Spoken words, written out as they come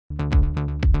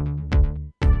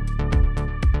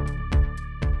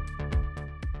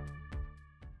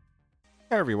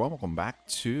Hey everyone, welcome back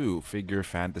to Figure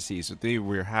Fantasy. So today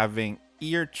we're having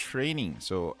ear training,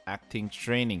 so acting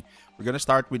training. We're gonna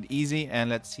start with easy and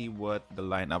let's see what the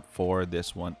lineup for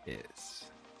this one is.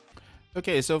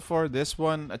 Okay, so for this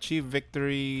one, achieve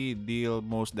victory, deal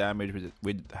most damage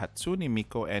with Hatsune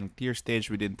Miko and clear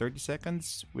stage within 30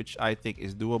 seconds, which I think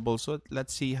is doable. So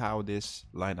let's see how this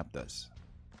lineup does.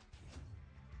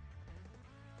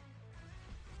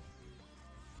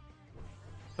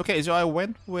 Okay, so I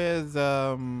went with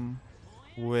one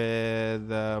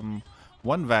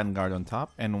Vanguard on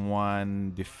top and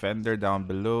one Defender down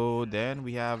below. Then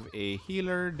we have a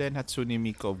healer, then Hatsune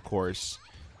Miku, of course.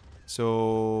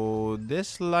 So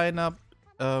this lineup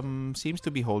seems to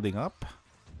be holding up.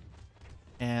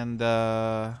 And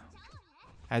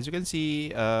as you can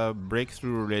see,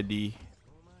 breakthrough ready.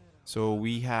 So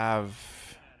we have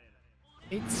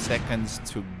 8 seconds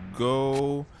to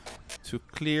go to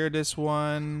clear this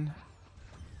one.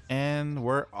 And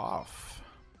we're off.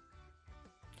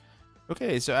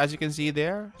 Okay, so as you can see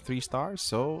there, 3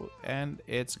 stars. And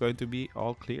it's going to be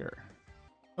all clear.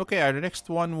 Okay, our next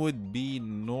one would be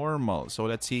normal. So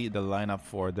let's see the lineup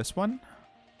for this one.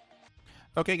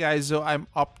 Okay, guys, so I'm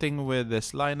opting with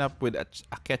this lineup with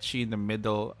Akechi in the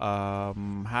middle.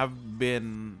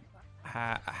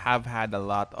 Have had a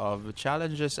lot of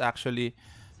challenges actually,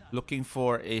 looking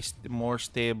for a more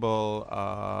stable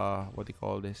what do you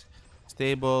call this?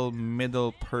 Stable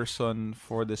middle person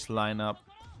for this lineup.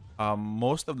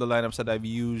 Most of the lineups that I've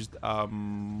used,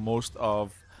 most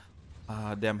of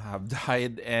them have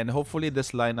died, and hopefully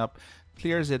this lineup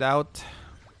clears it out.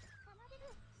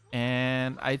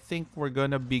 And I think we're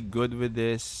gonna be good with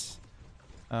this.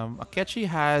 Akechi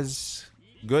has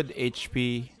good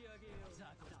HP.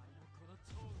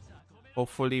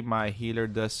 Hopefully my healer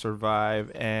does survive,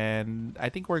 and I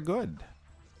think we're good.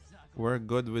 We're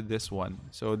good with this one.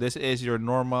 So this is your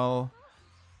normal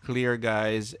clear,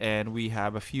 guys, and we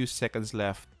have a few seconds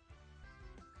left.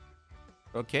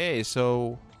 Okay,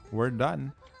 so we're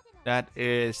done. That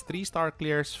is 3-star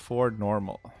clears for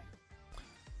normal.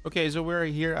 Okay, so we're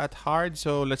here at hard,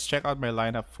 so let's check out my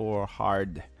lineup for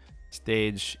hard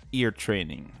stage ear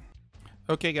training.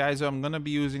 Okay, guys, so I'm gonna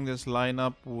be using this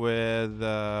lineup with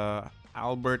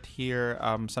Albert here,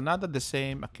 Sanada the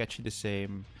same, Akechi the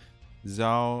same,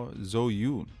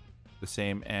 Zoyun the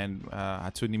same, and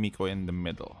Hatsune Miku in the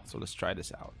middle. So let's try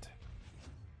this out.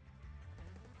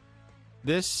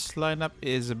 This lineup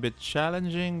is a bit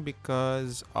challenging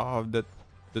because of the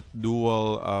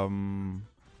dual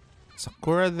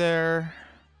Sakura there.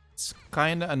 It's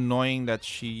kind of annoying that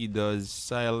she does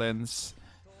silence,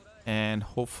 and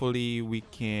hopefully we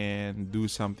can do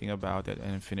something about it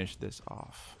and finish this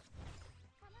off.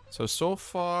 So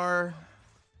far,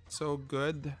 so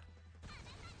good.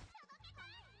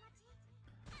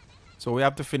 So we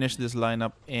have to finish this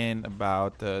lineup in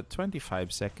about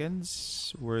 25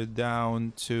 seconds. We're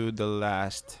down to the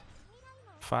last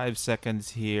 5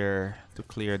 seconds here to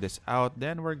clear this out.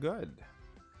 Then we're good.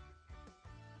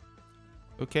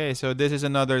 Okay, so this is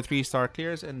another 3-star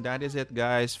clears, and that is it,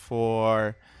 guys,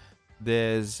 for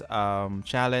this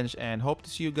challenge. And hope to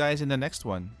see you guys in the next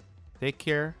one. Take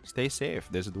care, stay safe.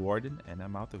 This is the Warden, and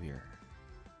I'm out of here.